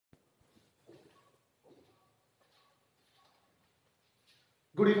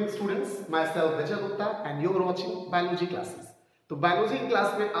Good evening students, my self Vijay Gupta and you are watching biology classes. तो biology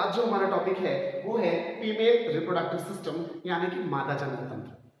class में आज जो हमारा टॉपिक है वो है फीमेल रिप्रोडक्टिव सिस्टम यानी कि मादा जन्म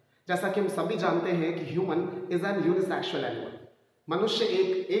तंत्र। जैसा कि हम सभी जानते हैं कि human is an unisexual animal. मनुष्य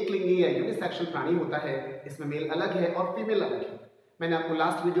एक लिंगी या यूनिसेक्सुअल प्राणी होता है। इसमें मेल अलग है और फीमेल अलग है। मैंने आपको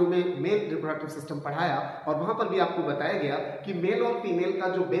लास्ट वीडियो में मेल रिप्रोडक्टिव सिस्टम पढ़ाया और वहां पर भी आपको बताया गया कि मेल और फीमेल का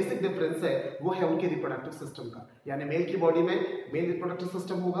जो बेसिक डिफरेंस है वो है उनके रिप्रोडक्टिव सिस्टम का। यानी मेल की बॉडी में मेल रिप्रोडक्टिव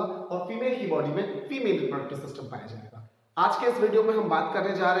सिस्टम होगा और फीमेल की बॉडी में फीमेल रिप्रोडक्टिव सिस्टम पाया जाएगा। आज के इस वीडियो में हम बात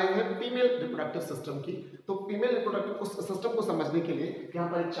करने जा रहे हैं फीमेल रिप्रोडक्टिव सिस्टम की। तो फीमेल रिप्रोडक्टिव सिस्टम को समझने के लिए यहाँ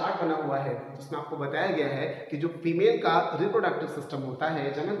पर एक चार्ट बना हुआ है जिसमें आपको बताया गया है कि जो फीमेल का रिप्रोडक्टिव सिस्टम होता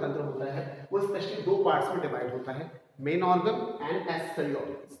है, जनन तंत्र होता है, वो स्पेशली दो पार्ट्स में डिवाइड होता है, main organ and accessory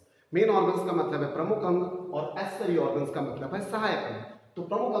organs. Main organs का मतलब है प्रमुख अंग और एक्सेसरी ऑर्गन्स का मतलब है सहायक अंग। तो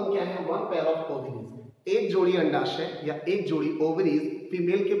प्रमुख अंग क्या है? वन पेयर ऑफ ओवरीज, एक जोड़ी अंडाशय या एक जोड़ी ओवरीज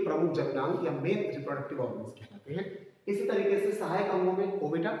फीमेल के प्रमुख जननांग या मेन रिप्रोडक्टिव ऑर्गन्स कहलाते हैं। इसी तरीके से सहायक अंगों में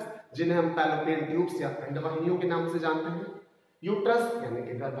ओविडक्ट्स जिन्हें हम फैलोपियन ट्यूब्स या अंडवाहिनियों के नाम से जानते हैं, यूट्रस यानी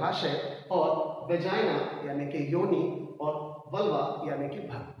कि गर्भाशय और वेजाइना यानी कि योनि और वल्वा यानी कि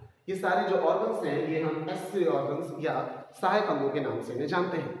भ्रूण। ये सारे जो ऑर्गन्स हैं ये हम एक्सेसरी ऑर्गन्स या सहायक अंगों के नाम से इन्हें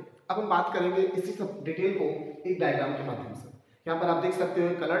जानते हैं। अब हम बात करेंगे इसी सब डिटेल को एक डायग्राम के माध्यम से। यहाँ पर आप देख सकते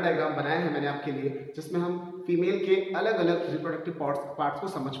हो कलर डायग्राम बनाया है मैंने आपके लिए, जिसमें हम फीमेल के अलग अलग रिप्रोडक्टिव पार्ट्स को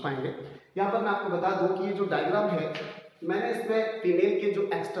समझ पाएंगे। यहाँ पर मैं आपको बता दूं कि ये जो डायग्राम है मैंने इसमें फीमेल के जो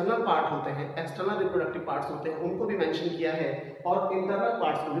एक्सटर्नल पार्ट होते हैं, एक्सटर्नल रिप्रोडक्टिव पार्ट्स होते हैं, उनको भी मेंशन किया है और इंटरनल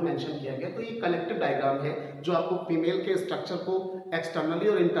पार्ट्स को भी मेंशन किया गया। तो ये कलेक्टिव डायग्राम है जो आपको फीमेल के स्ट्रक्चर को एक्सटर्नली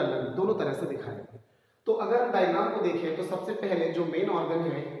और इंटरनली दोनों तरह से दिखाएगा। तो अगर हम डायग्राम को देखें तो सबसे पहले जो मेन ऑर्गन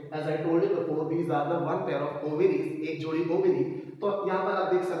है, as I told you before, these are the one pair of ovaries, एक जोड़ी ओवरी। तो यहाँ पर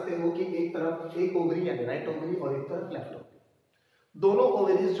आप देख सकते हो कि एक तरफ एक ओवरी यानी राइट ओवरी और एक तरफ लेफ्ट ओवरी। दोनों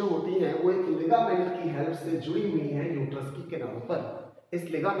ओवरीज जो होती हैं वो एक लिगामेंट की हेल्प से जुड़ी हुई हैं यूट्रस की किनारों पर। इस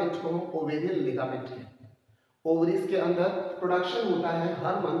लिगामेंट को हम ओवेरियन लिगामेंट कहते हैं। ओवरीज के अंदर प्रोडक्शन होता है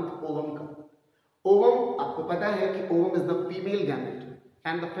हर मंथ ओवम का। ओवम आपको पता है कि ovum is the female gamete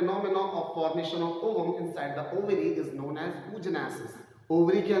and the phenomena of formation of ovum inside the ovary is known as oogenesis।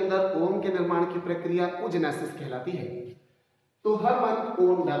 Ovary के अंदर ओवम के निर्माण की प्रक्रिया oogenesis कहलाती है। तो हर मंथ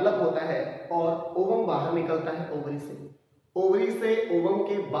ओवम डेवलप होता है और ओवम बाहर निकलता है ओवरी से। ओवरी से ओवम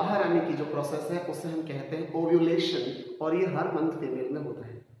के बाहर आने की जो प्रोसेस है उसे हम कहते हैं ओव्यूलेशन और ये हर मंथ फीमेल में होता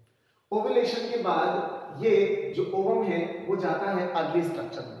है। ओव्यूलेशन के बाद ये जो ओवम है वो जाता है अगली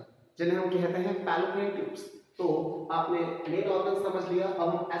स्ट्रक्चर में जिन्हें हम कहते हैं फैलोपियन ट्यूब्स। तो आपने मेन ऑर्गन समझ लिया, अब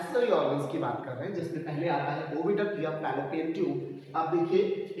हम एक्सेसरी ऑर्गन्स की बात कर रहे हैं जिसमें पहले आता है ओविडक्ट या फैलोपियन ट्यूब। आप देखिए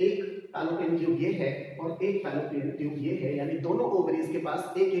एक फैलोपियन ट्यूब ये है और एक फैलोपियन ट्यूब ये है, यानी दोनों ओवरीज के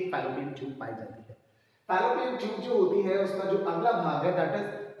पास एक एक फैलोपियन ट्यूब पाई जाती है। फैलोपियन ट्यूब जो होती है उसका जो अगला भाग है दैट इज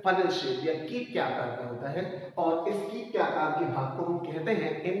फनल शेप या कीप के आकार का होता है और इस कीप के आकार के भाग को हम कहते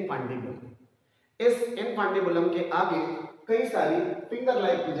हैं इनफंडिबुलम। इस इनफंडिबुलम के आगे कई सारी फिंगर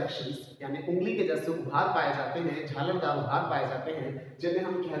लाइक प्रोजेक्शंस यानी उंगली के जैसे उभार पाए जाते हैं, झालरदार उभार पाए जाते हैं जिन्हें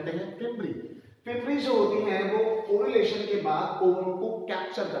हम कहते हैं फिम्बरी। फिम्बरी जो होती है वो ओव्यूलेशन के बाद ओवम को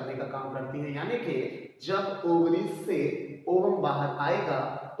कैप्चर करने का काम करती है, यानी कि जब ओवरी से ओवम बाहर आएगा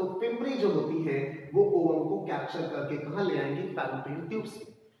तो फिम्बरी जो होती है वो ओवम को कैप्चर करके कहां ले आएंगी? Fallopian tubes.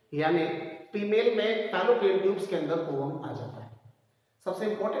 यानी फीमेल में फैलोपियन ट्यूब्स के अंदर ओवम आ जाता है। सबसे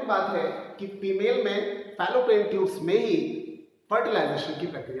इंपॉर्टेंट बात है कि फीमेल में फैलोपियन ट्यूब्स में ही फर्टिलाइजेशन की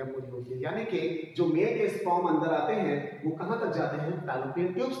प्रक्रिया पूरी होती है, यानी कि जो मेल के स्पर्म अंदर आते हैं वो कहां तक जाते हैं?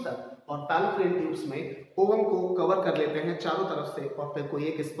 फैलोपियन ट्यूब्स तक। और फैलोपियन ट्यूब्स में ओवम को कवर कर लेते हैं चारों तरफ से और फिर कोई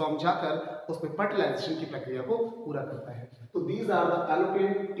एक स्पर्म जाकर उसमें फर्टिलाइजेशन की प्रक्रिया को पूरा करता है। तो these are the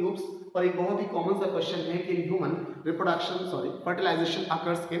fallopian tubes. और एक बहुत ही कॉमन सा क्वेश्चन है कि human fertilisation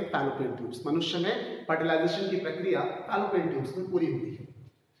occurs in fallopian tubes. मनुष्य में फर्टिलाइजेशन की प्रक्रिया फैलोपियन ट्यूब्स में पूरी होती है।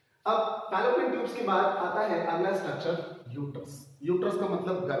 अब फैलोपियन ट्यूब्स के बाद आता है अगला स्ट्रक्चर यूट्रस। यूट्रस का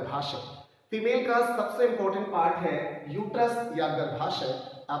मतलब गर्भाशय। फीमेल का सबसे इंपॉर्टेंट पार्ट है यूट्रस या गर्भाशय।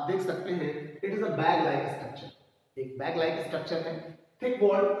 आप देख सकते हैं it is a bag like structure. एक बैग लाइक स्ट्रक्चर है, थिक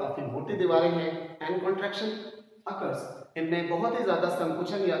वॉल, काफी मोटी दीवारें हैं एंड कॉन्ट्रैक्शन अकर्स। इनमें बहुत ही ज्यादा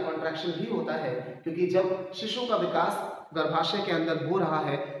संकुचन या कॉन्ट्रैक्शन भी होता है क्योंकि जब शिशु का विकास गर्भाशय के अंदर हो रहा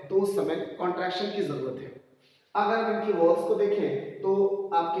है तो उस समय कॉन्ट्रैक्शन की जरूरत है। अगर हम इनकी वॉल्स को देखें तो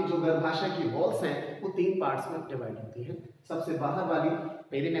आपकी जो गर्भाशय की वॉल्स हैं वो तीन पार्ट्स में डिवाइड होती है। सबसे बाहर वाली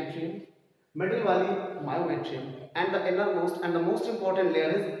पेरिमेट्रियम, मिडिल वाली myometrium and the inner most and the most important layer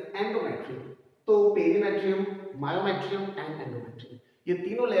is endometrium. तो पेरिमेट्रियम, मायोमेट्रियम एंड एंडोमेट्रियम, ये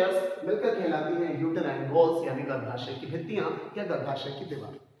तीनों लेयर्स मिलकर कहलाती हैं यूटेराइन वॉल्स यानी गर्भाशय की भित्तियां या गर्भाशय की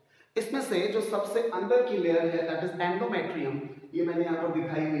दीवार। इसमें से जो सबसे अंदर की लेयर है दैट इज एंडोमेट्रियम, ये मैंने यहाँ पर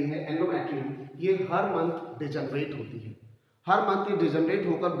दिखाई हुई है एंडोमेट्रियम, ये हर मंथ डिजनरेट होती है। हर मंथ ये डिजनरेट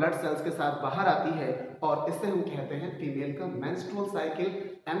होकर ब्लड सेल्स के साथ बाहर आती है और इसे हम कहते हैं फीमेल का मेंस्ट्रुअल साइकिल,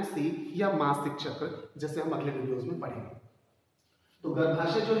 एमसी या मासिक चक्र, जिसे हम अगले वीडियोस में पढ़ेंगे। तो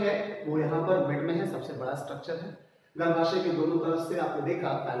गर्भाशय जो है वो यहाँ पर मिड में है, सबसे बड़ा स्ट्रक्चर है। गर्भाशय के दोनों तरफ से आपने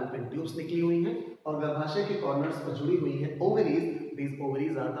देखा फैलोपियन ट्यूब्स निकली हुई हैं और गर्भाशय के कॉर्नर्स पर जुड़ी हुई हैं ovaries. These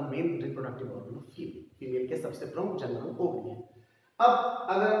ovaries are the main reproductive organ of female. Female के सबसे प्रमुख जनरल ओवरी है। अब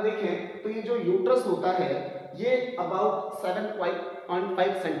अगर हम देखें तो ये जो यूट्रस होता है ये अबाउट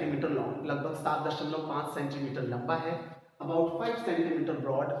 7.5 सेंटीमीटर लॉन्ग, लगभग 7.5 सेंटीमीटर लंबा है, अबाउट 5 सेंटीमीटर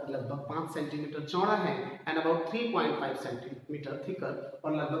ब्रॉड, लगभग 5 सेंटीमीटर चौड़ा है, एंड अबाउट 3.5 सेंटीमीटर थिकर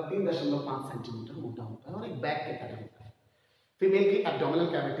और लगभग 3.5 सेंटीमीटर मोटा होता है और एक बैग के तरह होता है। फीमेल की एब्डोमिनल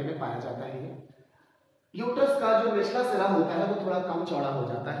कैविटी में पाया जाता है। यूट्रस का जो निचला सिरा होता है वो थोड़ा कम चौड़ा हो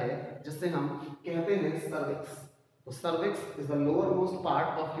जाता है, जिससे हम कहते हैं सर्विक्स। तो cervix is the lower most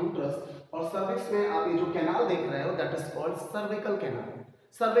part of uterus और सर्विक्स में आप ये जो कैनाल देख रहे हो that is called cervical canal.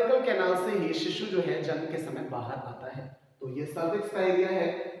 Cervical canal से ही शिशु जो है जन्म के समय बाहर आता है। तो ये सर्विक्स का एरिया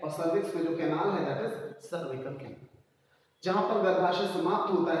है और सर्विक्स में जो कैनाल है दैट इज सर्विकल कैनाल। जहां पर गर्भाशय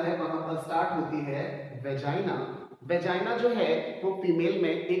समाप्त होता है वहां पर स्टार्ट होती है वेजाइना। वेजाइना जो है वो फीमेल में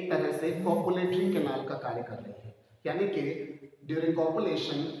एक तरह से कॉपुलेटरी कैनाल का कार्य कर रही है, यानी कि ड्यूरिंग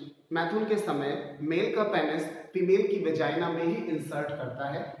कॉपुलेशन मैथुन के समय मेल का पेनिस फीमेल की वेजाइना में ही इंसर्ट करता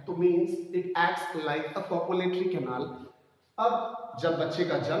है, तो means it acts like a copulatory canal. अब जब बच्चे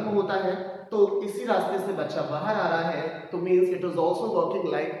का जन्म होता है तो इसी रास्ते से बच्चा बाहर आ रहा है, तो means it is also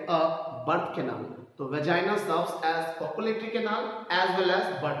working like a birth canal. तो vagina serves as copulatory canal as well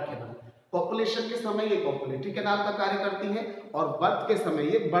as birth canal. Copulation के समय ये कॉपुलेटरी कैनाल का कार्य करती है और बर्थ के समय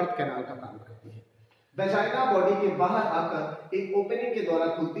ये बर्थ कैनाल का काम करती है। वेजाइना बॉडी के बाहर आकर एक ओपनिंग के द्वारा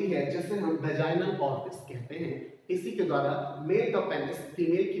खुलती है जिसे हम वेजाइनल ऑरिफिस कहते हैं। इसी के द्वारा मेल का पेनिस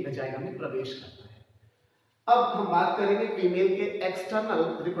फीमेल की वेजाइना में प्रवेश करता है। अब हम बात करेंगे फीमेल के एक्सटर्नल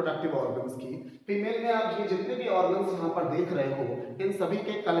रिप्रोडक्टिव ऑर्गन्स की। फीमेल में आप ये जितने भी ऑर्गन्स यहाँ पर देख रहे हो इन सभी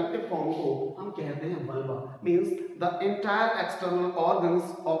के कलेक्टिव फॉर्म को हम कहते हैं vulva. Means the entire external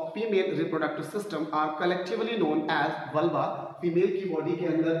organs of female reproductive system are collectively known as vulva. Female की बॉडी के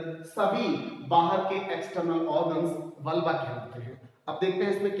अंदर सभी बाहर के एक्सटर्नल ऑर्गन्स वल्वा कहलाते हैं। अब देखते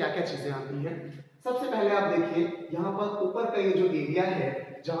हैं इसमें क्या क्या चीजें आती हैं। सबसे पहले आप देखिए यहाँ पर ऊपर का ये जो एरिया है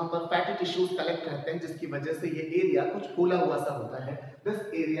जहां पर फैटी टिश्यूज कलेक्ट रहते हैं, जिसकी वजह से ये एरिया कुछ फूला हुआ सा होता है।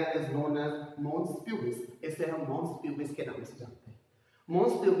 This area is known as Mons pubis. इसे हम मॉन्स प्यूबिस के नाम से जानते हैं।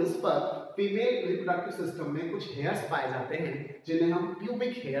 मॉन्स प्यूबिस पर फीमेल रिप्रोडक्टिव सिस्टम में कुछ हेयर्स पाए जाते हैं जिन्हें हम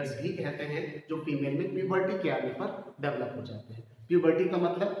प्यूबिक हेयर्स भी कहते हैं, जो फीमेल में प्यूबर्टी के आने पर डेवलप हो जाते हैं। प्यूबर्टी का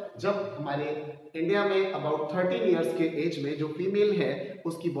मतलब जब हमारे इंडिया में अबाउट 13 इयर्स के एज में जो फीमेल है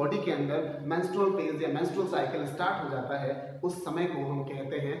उसकी बॉडी के अंदर मेंस्ट्रुअल फेज या मेंस्ट्रुअल साइकिल स्टार्ट हो जाता है, उस समय को हम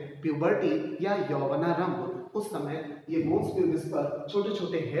कहते हैं प्यूबर्टी या यौवनारंभ। उस समय ये मोन्स प्यूबिस पर छोटे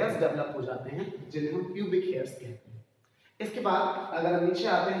छोटे हेयर्स डेवलप हो जाते हैं जिन्हें हम प्यूबिक हेयर्स कहते हैं। इसके बाद अगर हम नीचे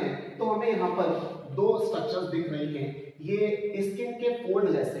आते हैं तो हमें यहाँ पर दो स्ट्रक्चर्स दिख रही हैं। ये स्किन के फोल्ड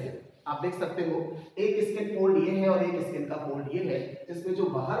जैसे हैं, आप देख सकते हो। एक स्किन फोल्ड ये है और एक स्किन का फोल्ड ये है, जिसमें जो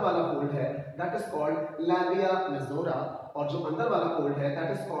बाहर वाला फोल्ड है that is called labia majora और जो अंदर वाला फोल्ड है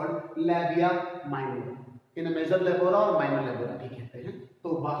that is called labia minora. इन्हें मेजर लेबोरा और माइनर लेबोरा भी कहते हैं। तो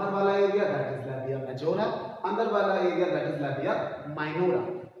बाहर वाला area that is labia majora, अंदर वाला area that is labia minora.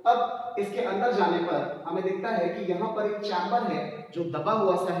 अब इसके अंदर जाने पर हमें दिखता है कि यहाँ पर एक चैम्बर है जो दबा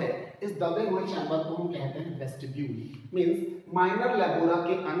हुआ सा है। इस दबे हुए चैम्बर को हम कहते हैं वेस्टिब्यूल। मींस माइनर लेबोरा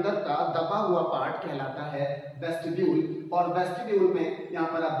के अंदर का दबा हुआ पार्ट कहलाता है वेस्टिब्यूल। और वेस्टिब्यूल में यहाँ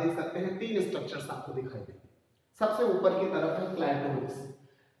पर आप देख सकते हैं तीन स्ट्रक्चर्स आपको दिखाई देंगे। सबसे ऊपर की तरफ है क्लाइटोरिस।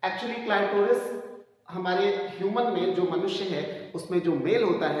 एक्चुअली क्लाइटोरिस हमारे ह्यूमन में जो मनुष्य है उसमें जो मेल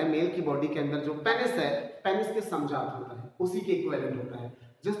होता है, मेल की बॉडी के अंदर जो पेनिस है, पेनिस के समजात होता है, उसी के इक्विवेलेंट होता है।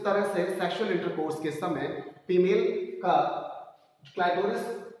 जिस तरह से सेक्सुअल इंटरकोर्स के समय फीमेल का क्लाइटोरिस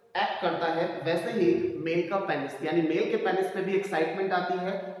एक्ट करता है, वैसे ही मेल का पेनिस, यानी मेल के पेनिस में भी एक्साइटमेंट आती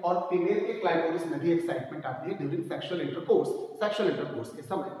है और फीमेल के क्लाइटोरिस में भी एक्साइटमेंट आती है ड्यूरिंग सेक्सुअल इंटरकोर्स के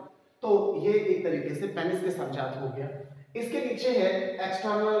समय। तो ये एक तरीके से पेनिस के समजात हो गया। इसके नीचे है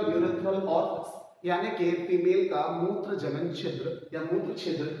एक्सटर्नल यूरेथ्रल ऑरिफिस, यानी कि फीमेल का मूत्र जनन छिद्र या मूत्र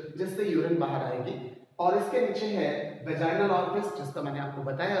छिद्र जिससे यूरिन बाहर आएगी। और इसके नीचे है वेजाइनल ऑरिफिस, जिसका मैंने आपको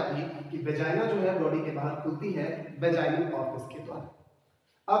बताया अभी कि वेजाइना जो है बॉडी के बाहर खुलती है वेजाइनल ऑरिफिस के द्वारा।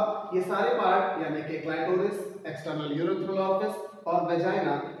 अब ये सारे पार्ट यानी कि क्लाइटोरिस, एक्सटर्नल यूरेथ्रल ऑरिफिस और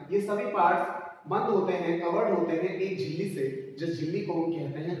वेजाइना, ये सभी पार्ट्स बंद होते हैं, कवर्ड होते हैं एक झिल्ली से, जिस झिल्ली को हम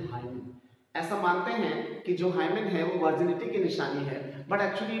कहते हैं हाइमेन। ऐसा मानते हैं कि जो हाइमेन है वो वर्जिनिटी की निशानी है, बट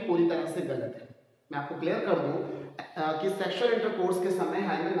एक्चुअली पूरी तरह से गलत है। मैं आपको क्लियर कर दूं कि सेक्सुअल इंटरकोर्स के समय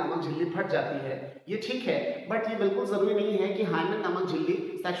हाइमेन नामक झिल्ली फट जाती है, ये ठीक है, बट ये बिल्कुल जरूरी नहीं है कि हाइमेन नामक झिल्ली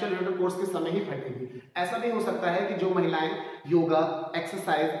सेक्सुअल इंटरकोर्स के समय ही फटेगी। ऐसा भी हो सकता है कि जो महिलाएं योगा,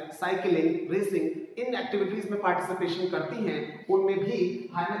 एक्सरसाइज, साइकिलिंग, रेसिंग इन एक्टिविटीज में पार्टिसिपेशन करती हैं, उनमें भी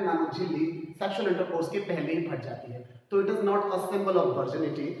हाइमेन नामक झिल्ली सेक्सुअल इंटरकोर्स के पहले ही फट जाती है। तो it is not a symbol of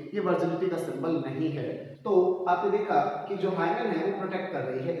virginity, ये वर्जिनिटी का सिंबल नहीं है। तो आपने देखा कि जो हाइमेन है वो प्रोटेक्ट कर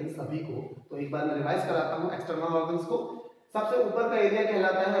रही है इन सभी को। तो एक बार मैं रिवाइज कराता हूँ एक्सटर्नल ऑर्गन्स को। सबसे ऊपर का एरिया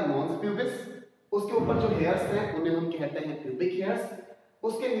कहलाता है मॉन्स प्यूबिस, उसके ऊपर जो हेयर्स हैं उन्हें हम कहते हैं प्यूबिक हेयर्स।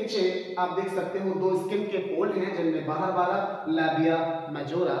 उसके नीचे आप देख सकते हो दो स्किन के फोल्ड हैं, जिनमें बाहर वाला लैबिया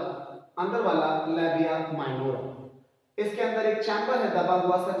मेजोरा, अंदर वाला लैबिया माइनोरा। इसके अंदर एक चैम्बर है दबा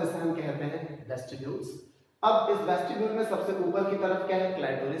हुआ सा, जिसे हम कहते हैं वेस्टिब्यूल्स। अब इस वेस्टिब्यूल में सबसे ऊपर की तरफ क्या है,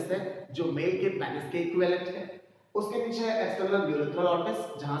 क्लाइटोरिस है, जो मेल के पेनिस के इक्विवेलेंट है। उसके नीचे है एक्सटर्नल यूरेथ्रल ऑर्टिस,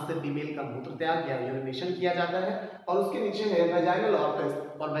 जहां से फीमेल का मूत्र त्याग या यूरिनेशन किया जाता है, और उसके नीचे है वेजाइनल ऑर्टिस,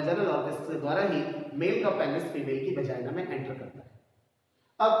 और वेजाइनल ऑर्टिस के द्वारा ही मेल का पेनिस फीमेल की वेजाइना में एंटर करता है।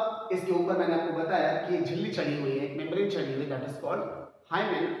 अब इसके ऊपर मैंने आपको बताया कि एक झिल्ली चढ़ी हुई है, मेम्ब्रेन चढ़ी हुई है, दैट इज कॉल्ड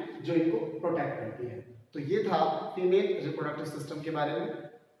हाइमेन, जो इनको प्रोटेक्ट करती है। तो ये था फीमेल रिप्रोडक्टिव सिस्टम के बारे में।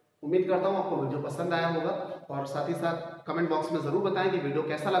 उम्मीद करता हूँ आपको वीडियो पसंद आया होगा, और साथ ही साथ कमेंट बॉक्स में जरूर बताएं कि वीडियो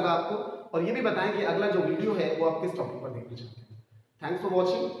कैसा लगा आपको, और ये भी बताएं कि अगला जो वीडियो है वो आप किस टॉपिक पर देखना चाहते हैं। Thanks for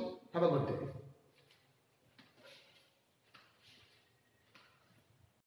watching, have a good day.